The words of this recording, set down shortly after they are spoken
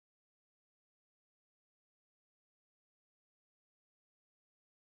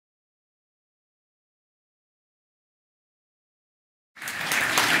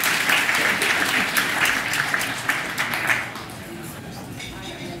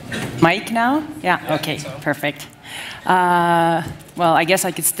Mic now? Yeah, okay, perfect. Well, I guess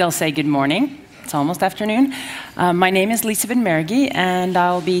I could still say good morning. It's almost afternoon. My name is Liisa Benmergui, and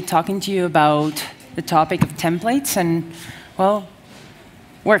I'll be talking to you about the topic of templates and, well,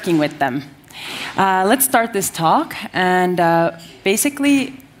 working with them. Let's start this talk, and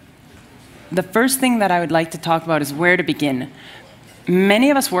basically, the first thing that I would like to talk about is where to begin.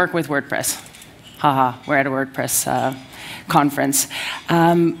 Many of us work with WordPress. Haha, we're at a WordPress conference.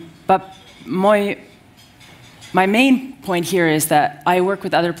 But my main point here is that I work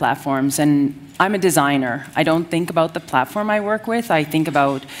with other platforms, and I'm a designer. I don't think about the platform I work with. I think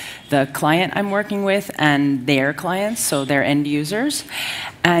about the client I'm working with and their clients, so their end users.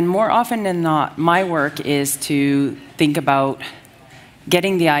 And more often than not, my work is to think about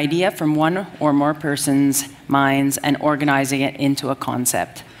getting the idea from one or more person's minds and organizing it into a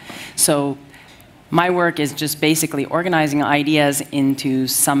concept. So my work is just basically organizing ideas into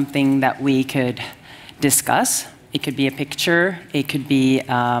something that we could discuss. It could be a picture, it could be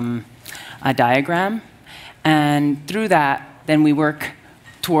a diagram, and through that, then we work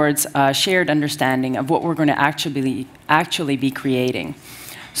towards a shared understanding of what we're going to actually be creating.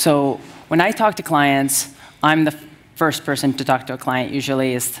 So when I talk to clients, I'm the first person to talk to a client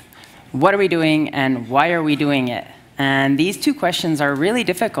usually is, what are we doing and why are we doing it? And these two questions are really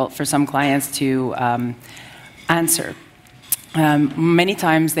difficult for some clients to answer. Many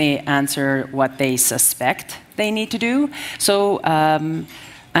times they answer what they suspect they need to do. So,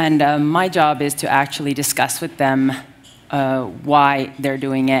 my job is to actually discuss with them why they're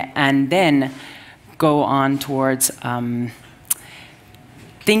doing it, and then go on towards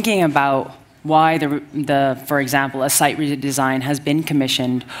thinking about why for example, a site redesign has been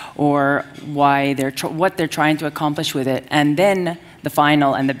commissioned, or why what they're trying to accomplish with it. And then the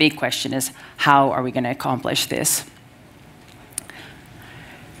final and the big question is, how are we going to accomplish this?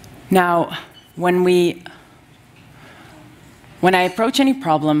 Now, when I approach any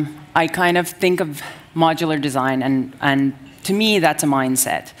problem, I kind of think of modular design, and to me, that's a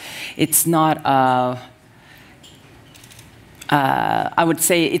mindset. It's not I would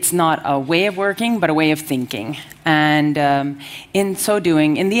say it's not a way of working, but a way of thinking. And in so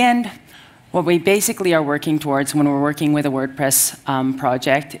doing, in the end, what we basically are working towards when we're working with a WordPress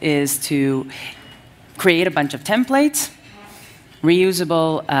project is to create a bunch of templates,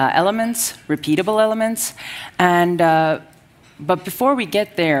 reusable elements, repeatable elements, and but before we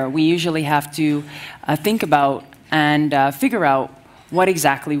get there, we usually have to think about and figure out what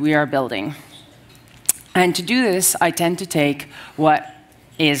exactly we are building. And to do this, I tend to take what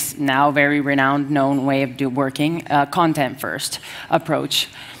is now a very renowned, known way of working, content first approach.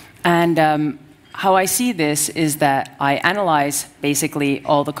 And how I see this is that I analyze basically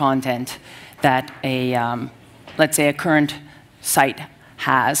all the content that let's say a current site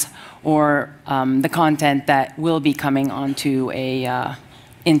has, or the content that will be coming onto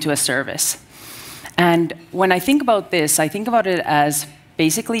into a service. And when I think about this, I think about it as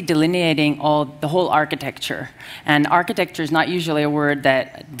basically delineating the whole architecture. And architecture is not usually a word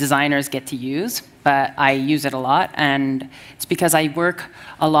that designers get to use, but I use it a lot, and it's because I work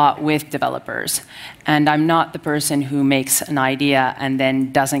a lot with developers. And I'm not the person who makes an idea and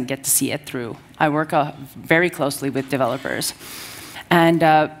then doesn't get to see it through. I work very closely with developers. And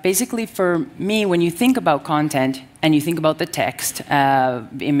basically for me, when you think about content, and you think about the text,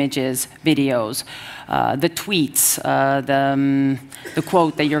 images, videos, the tweets, the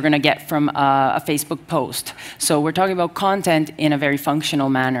quote that you're going to get from a Facebook post. So we're talking about content in a very functional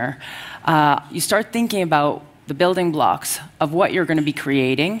manner. You start thinking about the building blocks of what you're going to be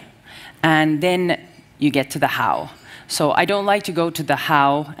creating, and then you get to the how. So I don't like to go to the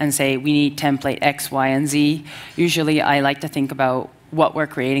how and say, we need template X, Y, and Z. Usually I like to think about what we're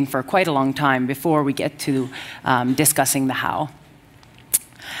creating for quite a long time before we get to discussing the how.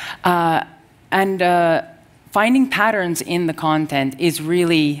 Finding patterns in the content is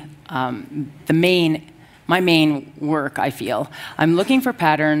really my main work, I feel. I'm looking for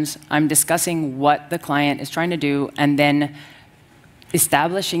patterns, I'm discussing what the client is trying to do, and then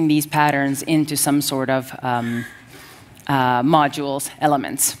establishing these patterns into some sort of modules,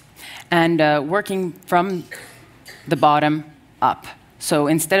 elements, and working from the bottom up. So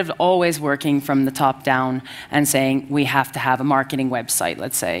instead of always working from the top down and saying, we have to have a marketing website,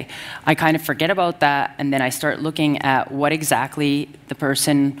 let's say, I kind of forget about that, and then I start looking at what exactly the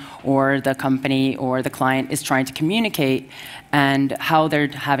person or the company or the client is trying to communicate, and how they're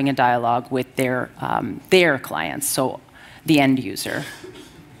having a dialogue with their clients, so the end user.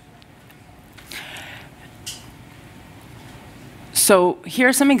 So here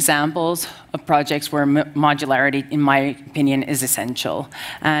are some examples of projects where modularity, in my opinion, is essential.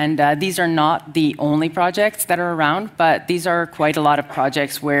 And these are not the only projects that are around, but these are quite a lot of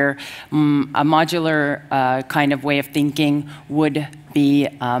projects where a modular kind of way of thinking would be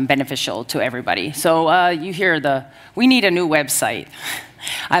beneficial to everybody. So you hear we need a new website.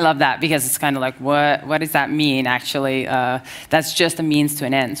 I love that because it's kind of like, what does that mean, actually? That's just a means to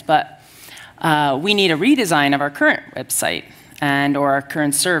an end. But we need a redesign of our current website or our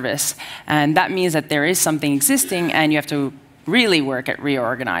current service. And that means that there is something existing, and you have to really work at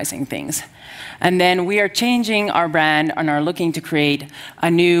reorganizing things. And then we are changing our brand and are looking to create a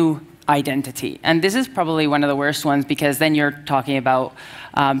new identity. And this is probably one of the worst ones, because then you're talking about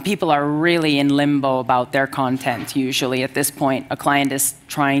people are really in limbo about their content, usually at this point. A client is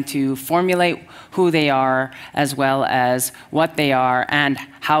trying to formulate who they are, as well as what they are and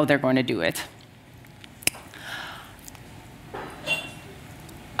how they're going to do it.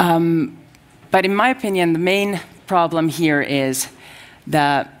 But in my opinion, the main problem here is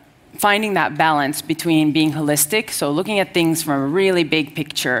finding that balance between being holistic, so looking at things from a really big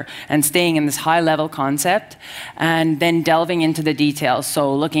picture and staying in this high-level concept, and then delving into the details,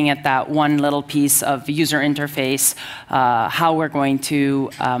 so looking at that one little piece of user interface, how we're going to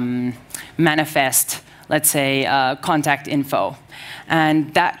manifest, let's say, contact info.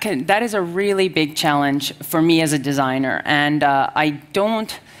 And that is a really big challenge for me as a designer, and I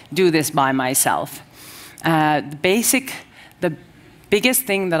don't do this by myself. The biggest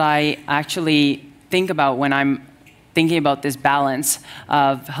thing that I actually think about when I'm thinking about this balance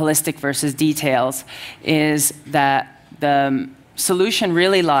of holistic versus details is that the solution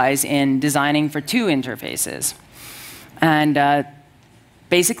really lies in designing for two interfaces. And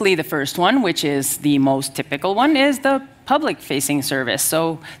basically the first one, which is the most typical one, is the public-facing service.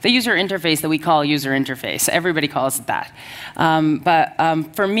 So the user interface that we call user interface. Everybody calls it that. But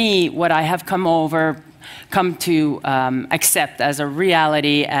for me, what I have come to accept as a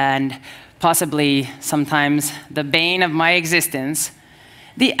reality, and possibly sometimes the bane of my existence,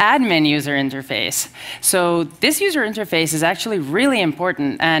 the admin user interface. So this user interface is actually really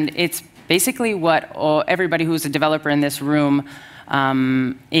important, and it's basically what everybody who's a developer in this room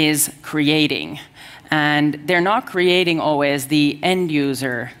is creating. And they're not creating always the end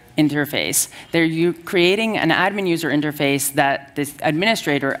user interface. They're creating an admin user interface that this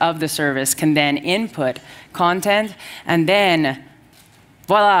administrator of the service can then input content, and then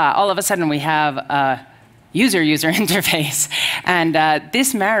voila, all of a sudden we have a user interface. And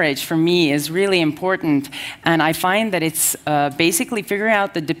this marriage for me is really important, and I find that it's basically figuring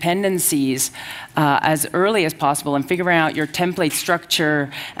out the dependencies as early as possible and figuring out your template structure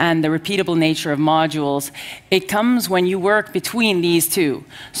and the repeatable nature of modules. It comes when you work between these two.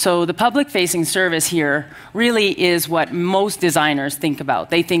 So the public-facing service here really is what most designers think about.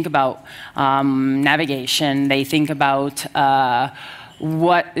 They think about navigation, they think about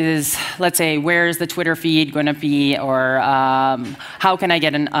what is, let's say, where is the Twitter feed going to be, or how can I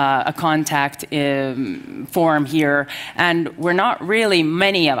get a contact form here? And we're not really,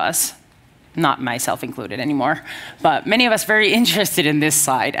 many of us, not myself included anymore, but many of us very interested in this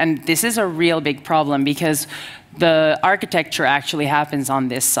side. And this is a real big problem, because the architecture actually happens on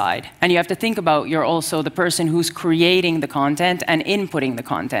this side. And you have to think about you're also the person who's creating the content and inputting the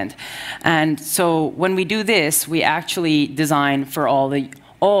content. And so when we do this, we actually design for all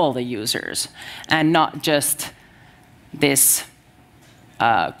the users, and not just this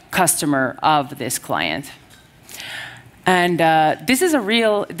customer of this client. And this is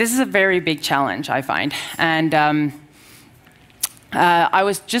a very big challenge, I find. And I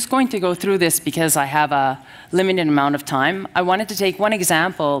was just going to go through this because I have a limited amount of time. I wanted to take one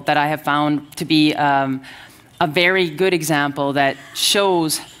example that I have found to be a very good example that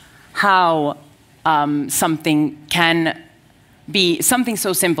shows how something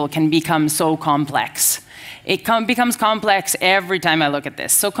so simple can become so complex. It becomes complex every time I look at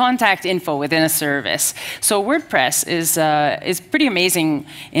this. So contact info within a service. So WordPress is pretty amazing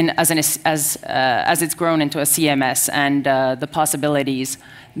as it's grown into a CMS, and the possibilities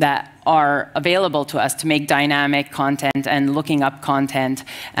that are available to us to make dynamic content and looking up content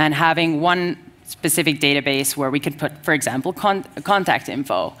and having one specific database where we could put, for example, contact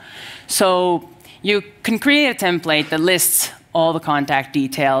info. So you can create a template that lists all the contact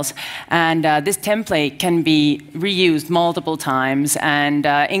details, and this template can be reused multiple times and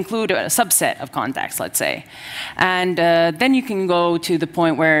include a subset of contacts, let's say. And then you can go to the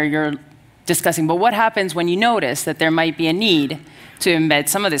point where you're discussing. But what happens when you notice that there might be a need to embed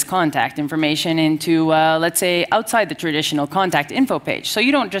some of this contact information into, let's say, outside the traditional contact info page? So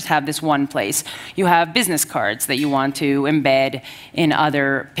you don't just have this one place. You have business cards that you want to embed in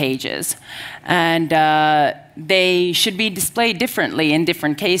other pages. And they should be displayed differently in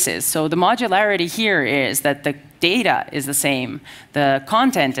different cases. So the modularity here is that the data is the same, the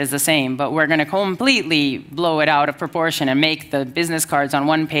content is the same, but we're going to completely blow it out of proportion and make the business cards on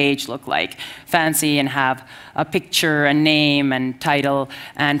one page look like fancy and have a picture, a name, and title,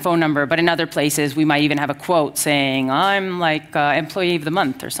 and phone number. But in other places, we might even have a quote saying, I'm like employee of the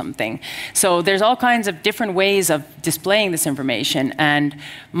month or something. So there's all kinds of different ways of displaying this information. And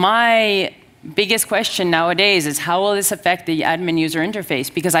my biggest question nowadays is how will this affect the admin user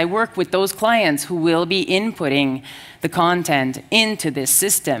interface? Because I work with those clients who will be inputting the content into this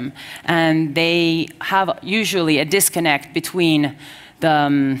system, and they have usually a disconnect between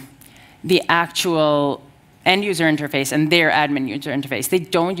the actual end user interface and their admin user interface. They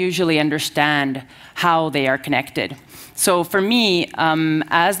don't usually understand how they are connected. So for me,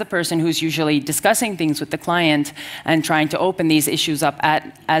 as the person who's usually discussing things with the client and trying to open these issues up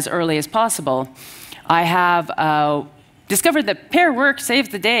as early as possible, I have discovered that pair work saves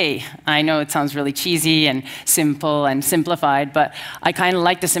the day. I know it sounds really cheesy and simple and simplified, but I kind of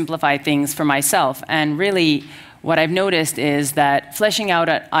like to simplify things for myself. And really, what I've noticed is that fleshing out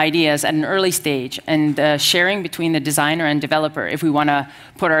ideas at an early stage and sharing between the designer and developer, if we want to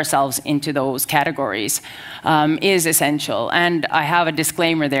put ourselves into those categories, is essential. And I have a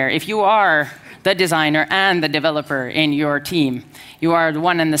disclaimer there. If you are the designer and the developer in your team, you are the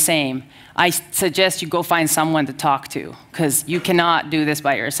one and the same, I suggest you go find someone to talk to, because you cannot do this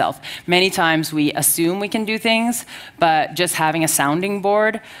by yourself. Many times we assume we can do things, but just having a sounding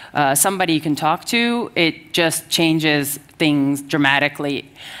board, somebody you can talk to, it just changes things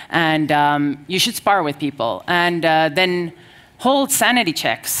dramatically. And you should spar with people. And then hold sanity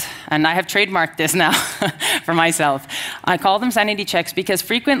checks. And I have trademarked this now for myself. I call them sanity checks because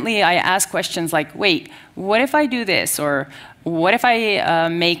frequently I ask questions like, wait, what if I do this? Or what if I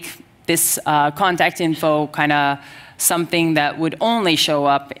make this contact info kind of something that would only show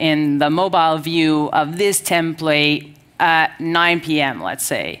up in the mobile view of this template at 9 p.m., let's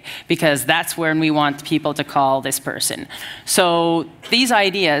say, because that's when we want people to call this person. So these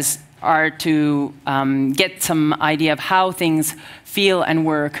ideas are to get some idea of how things feel and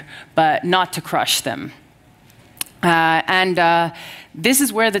work, but not to crush them. This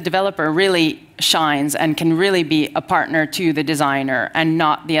is where the developer really shines and can really be a partner to the designer and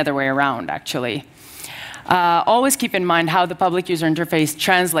not the other way around, actually. Always keep in mind how the public user interface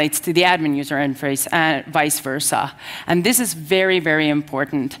translates to the admin user interface and vice versa. And this is very, very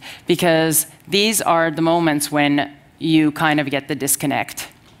important because these are the moments when you kind of get the disconnect.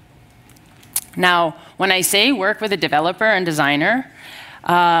 Now, when I say work with a developer and designer,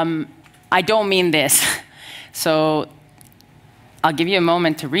 I don't mean this. So I'll give you a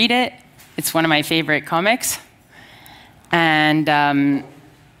moment to read it. It's one of my favorite comics. And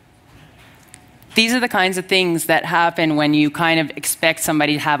these are the kinds of things that happen when you kind of expect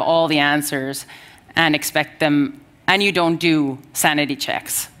somebody to have all the answers and expect them, and you don't do sanity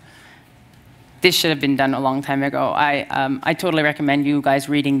checks. This should have been done a long time ago. I totally recommend you guys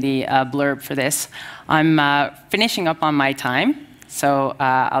reading the blurb for this. I'm finishing up on my time, so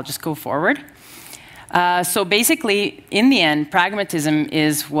I'll just go forward. So basically, in the end, pragmatism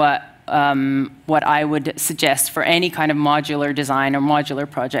is what I would suggest for any kind of modular design or modular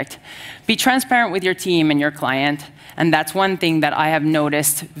project. Be transparent with your team and your client. And that's one thing that I have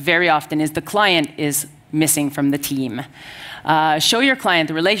noticed very often is the client is missing from the team. Show your client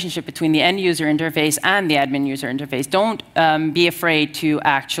the relationship between the end user interface and the admin user interface. Don't be afraid to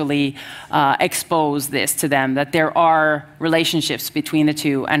actually expose this to them, that there are relationships between the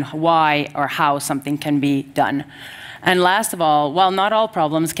two and why or how something can be done. And last of all, while not all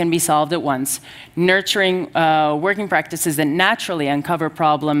problems can be solved at once, nurturing working practices that naturally uncover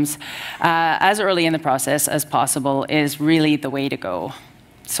problems as early in the process as possible is really the way to go.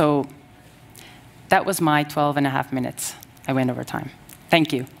 So that was my 12.5 minutes. I went over time.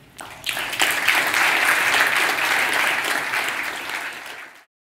 Thank you.